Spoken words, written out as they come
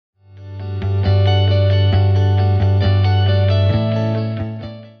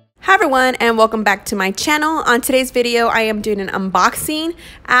Hi everyone, and welcome back to my channel. On today's video, I am doing an unboxing.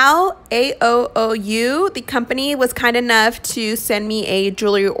 Aoou, Aoou, the company was kind enough to send me a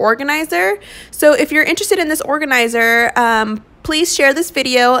jewelry organizer. So if you're interested in this organizer, please share this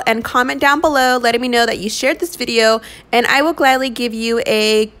video and comment down below letting me know that you shared this video, and I will gladly give you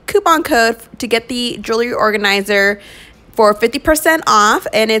a coupon code to get the jewelry organizer for 50% off,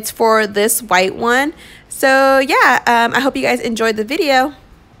 and it's for this white one. So yeah, I hope you guys enjoyed the video.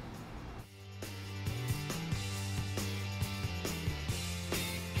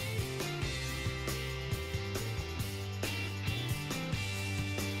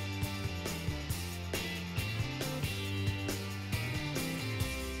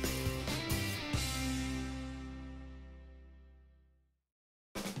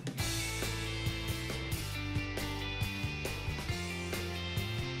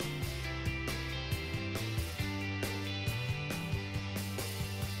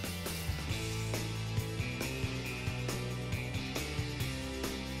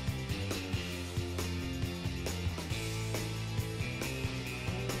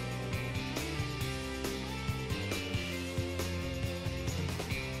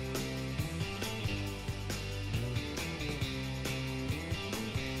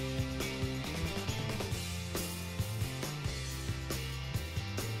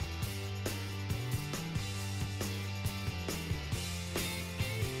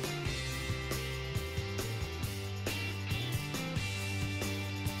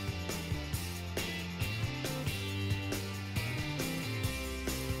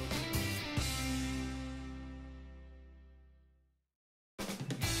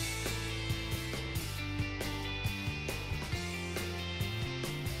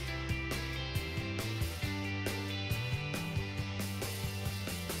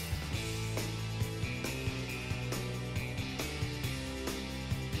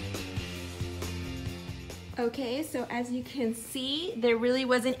 Okay, so as you can see, there really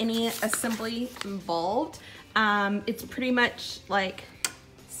wasn't any assembly involved. It's pretty much like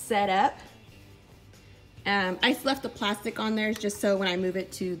set up. I left the plastic on there just so when I move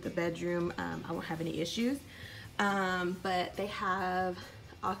it to the bedroom, I won't have any issues. But they have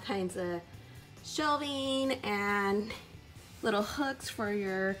all kinds of shelving and little hooks for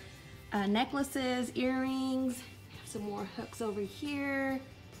your necklaces, earrings. Have some more hooks over here.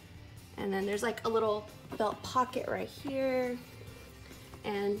 And then there's like a little belt pocket right here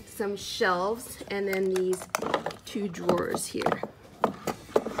and some shelves, and then these two drawers here.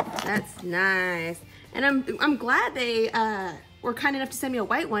 That's nice. And I'm glad they were kind enough to send me a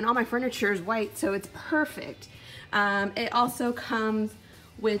white one. All my furniture is white, so it's perfect. It also comes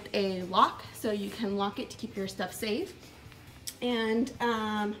with a lock, so you can lock it to keep your stuff safe. And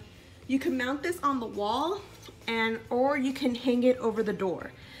you can mount this on the wall, or you can hang it over the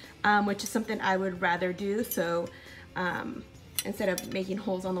door. Which is something I would rather do, so instead of making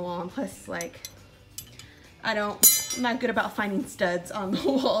holes on the wall, and plus like I'm not good about finding studs on the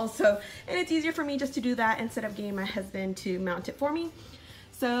wall, so, and it's easier for me just to do that instead of getting my husband to mount it for me.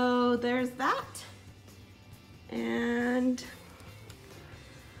 So there's that. And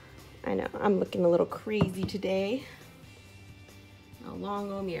I know I'm looking a little crazy today. A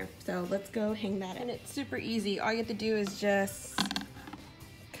long old mirror. So let's go hang that in. And it's super easy. All you have to do is just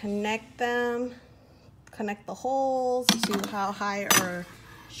connect them, connect the holes to how high or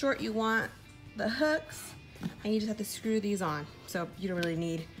short you want the hooks, and you just have to screw these on. So you don't really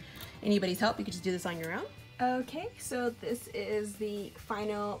need anybody's help. You can just do this on your own. Okay, so this is the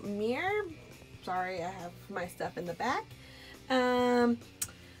final mirror. Sorry, I have my stuff in the back.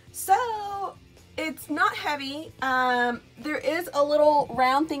 So it's not heavy. There is a little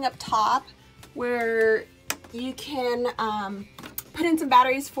round thing up top where you can put in some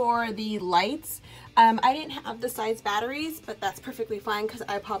batteries for the lights. I didn't have the size batteries, but that's perfectly fine because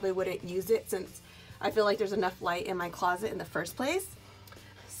I probably wouldn't use it since I feel like there's enough light in my closet in the first place.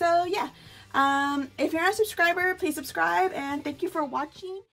 So yeah, if you're not a subscriber, please subscribe, and thank you for watching.